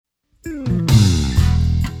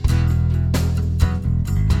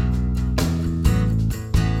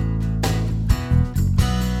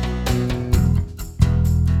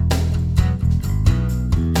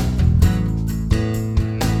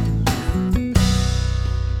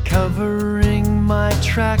covering my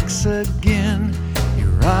tracks again.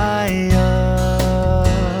 Uriah,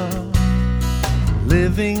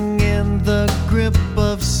 living in the grip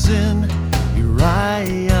of sin.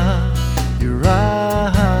 Uriah,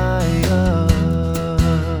 Uriah.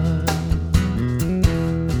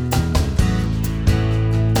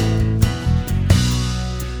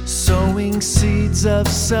 Sowing seeds of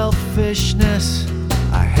selfishness,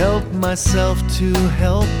 I helped myself to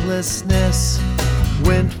helplessness.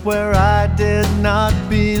 Went where I did not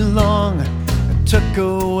belong and took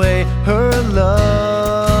away her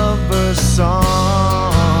lover's song.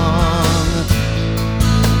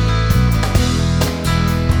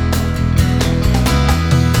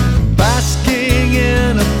 Basking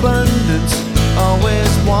in abundance,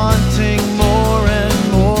 always wanting more and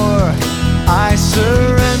more. I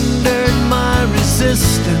surrendered my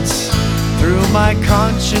resistance, threw my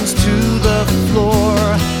conscience to the floor.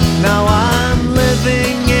 Now I'm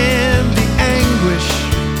living in the anguish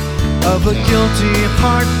of a guilty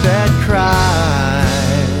heart that cries.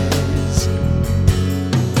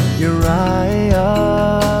 Uriah,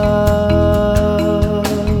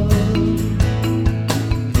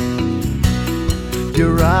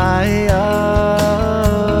 Uriah.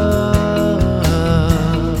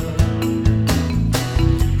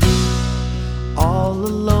 All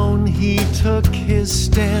alone he took his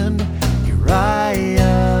stand. Uriah.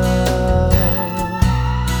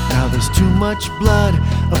 Now there's too much blood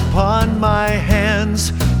upon my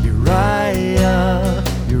hands. Uriah,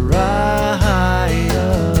 Uriah.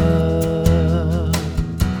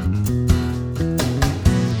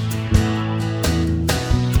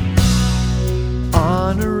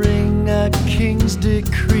 Honoring a king's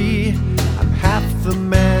decree, I'm half the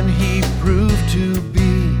man he proved to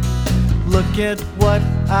be. Look at what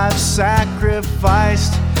I've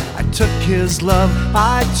sacrificed. I took his love,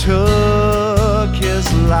 I took his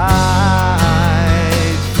life.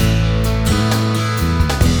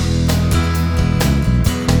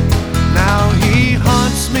 Now he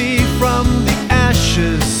haunts me from the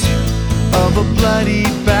ashes of a bloody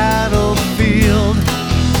battlefield.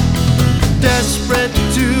 Desperate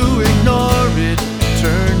to ignore it,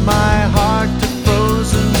 turn my heart to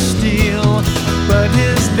frozen steel. But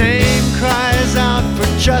his name cries out for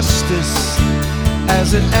justice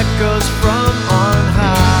as it echoes from on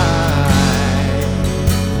high.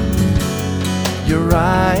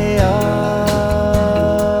 Uriah,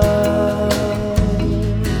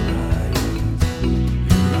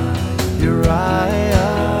 Uriah.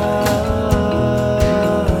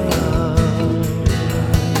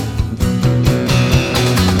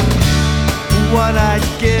 What I'd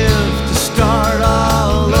give to start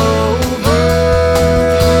all over,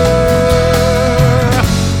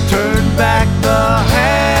 turn back the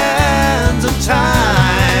hands of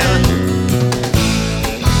time.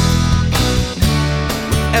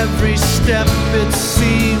 With every step it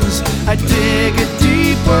seems I dig a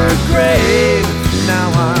deeper grave. Now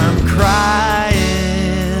I'm crying,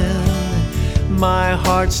 my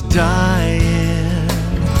heart's dying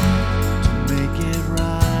to make it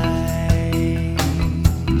right.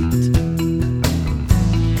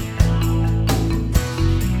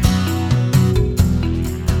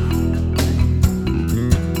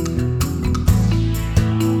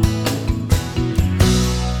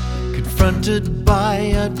 Confronted by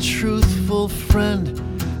a truthful friend,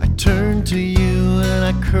 I turn to you and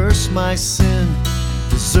I curse my sin.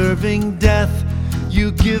 Deserving death,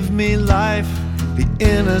 you give me life, the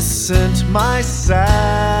innocent, my sacrifice.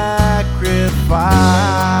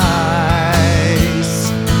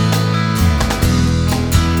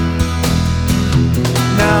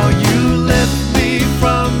 Now you lift me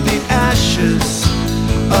from the ashes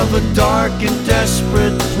of a dark and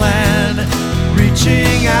desperate plan.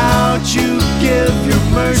 Reaching out, you give your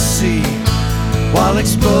mercy while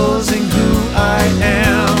exposing who I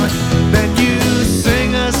am. Then you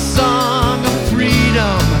sing a song of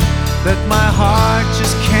freedom that my heart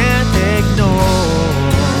just can't ignore.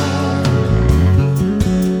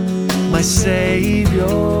 My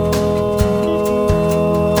Savior,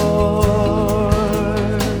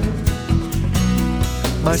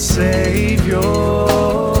 my Savior.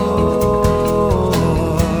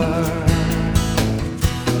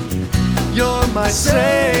 You're my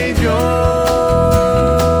Savior.